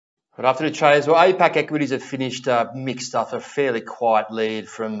Good afternoon, traders. Well, APAC equities have finished mixed after a fairly quiet lead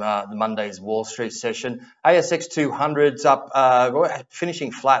from the Monday's Wall Street session. ASX 200's up,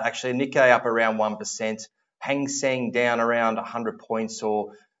 finishing flat actually. Nikkei up around 1%. Hang Seng down around 100 points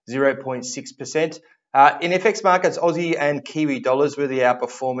or 0.6%. In FX markets, Aussie and Kiwi dollars were the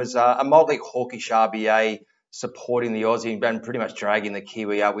outperformers. A mildly hawkish RBA supporting the Aussie and pretty much dragging the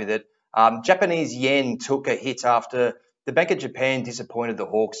Kiwi up with it. Japanese yen took a hit after the Bank of Japan disappointed the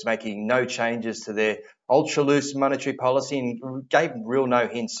hawks, making no changes to their ultra-loose monetary policy and gave real no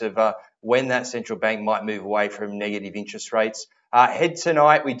hints of when that central bank might move away from negative interest rates. Ahead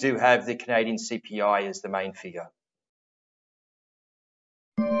tonight, we do have the Canadian CPI as the main figure.